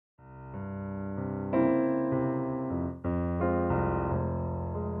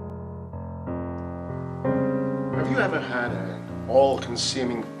ever had an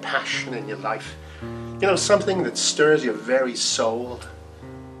all-consuming passion in your life? You know, something that stirs your very soul?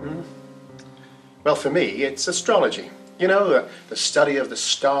 Well, for me, it's astrology. You know, the study of the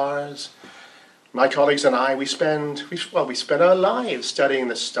stars. My colleagues and I, we spend our lives studying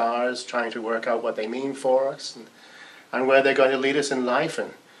the stars, trying to work out what they mean for us and where they're going to lead us in life.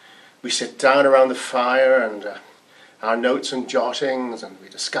 And we sit down around the fire and our notes and jottings, and we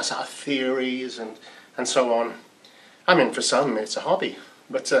discuss our theories and so on. I mean, for some, it's a hobby,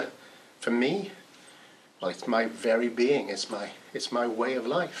 but for me, well, it's my very being. It's my way of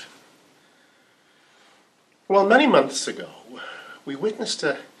life. Well, many months ago, we witnessed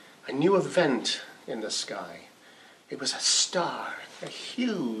a new event in the sky. It was a star, a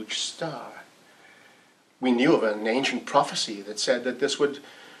huge star. We knew of an ancient prophecy that said that this would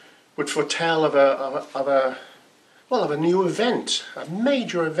foretell of a new event, a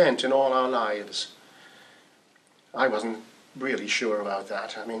major event in all our lives. I wasn't really sure about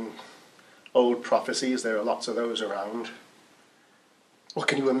that. I mean, old prophecies, there are lots of those around. Well,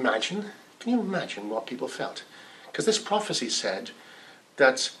 can you imagine? Can you imagine what people felt? Because this prophecy said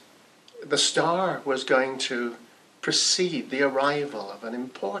that the star was going to precede the arrival of an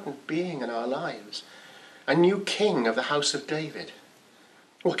important being in our lives, a new king of the house of David.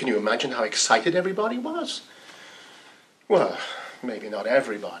 Well, can you imagine how excited everybody was? Well, maybe not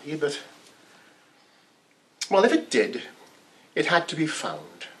everybody, but... well, if it did, it had to be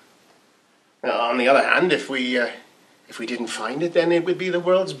found. Now, on the other hand, if we didn't find it, then it would be the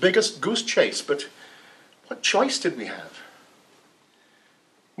world's biggest goose chase. But what choice did we have?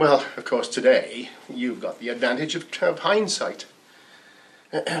 Well, of course, today, you've got the advantage of hindsight.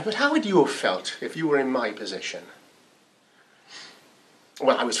 But how would you have felt if you were in my position?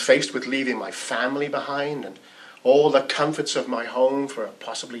 Well, I was faced with leaving my family behind and all the comforts of my home for a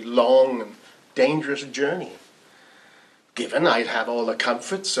possibly long and dangerous journey. Given I'd have all the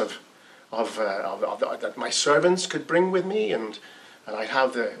comforts that my servants could bring with me, and I'd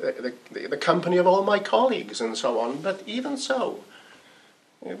have the company of all my colleagues and so on. But even so,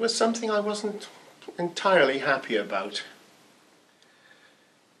 it was something I wasn't entirely happy about.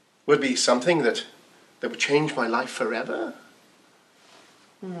 Would it be something that would change my life forever?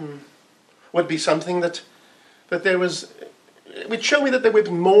 Would it be something that there was... it would show me that there was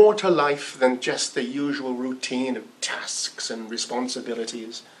more to life than just the usual routine of tasks and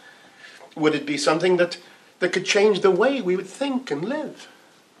responsibilities? Would it be something that could change the way we would think and live?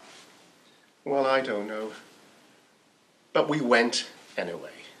 Well, I don't know. But we went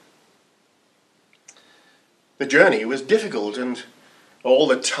anyway. The journey was difficult, and all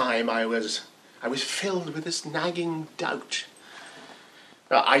the time I was filled with this nagging doubt.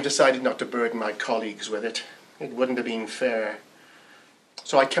 I decided not to burden my colleagues with it. It wouldn't have been fair.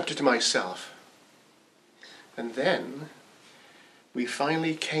 So I kept it to myself. And then we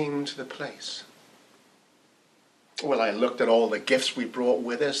finally came to the place. Well, I looked at all the gifts we brought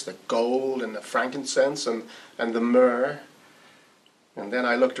with us, the gold and the frankincense and the myrrh. And then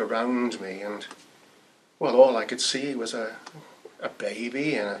I looked around me and, well, all I could see was a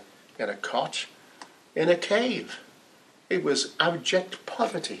baby in a cot in a cave. It was abject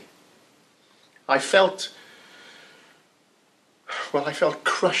poverty. I felt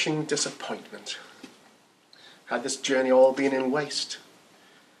crushing disappointment. Had this journey all been in waste?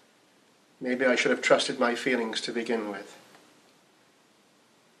 Maybe I should have trusted my feelings to begin with.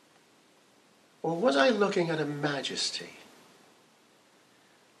 Or was I looking at a majesty,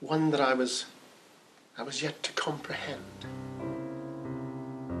 one that I was yet to comprehend?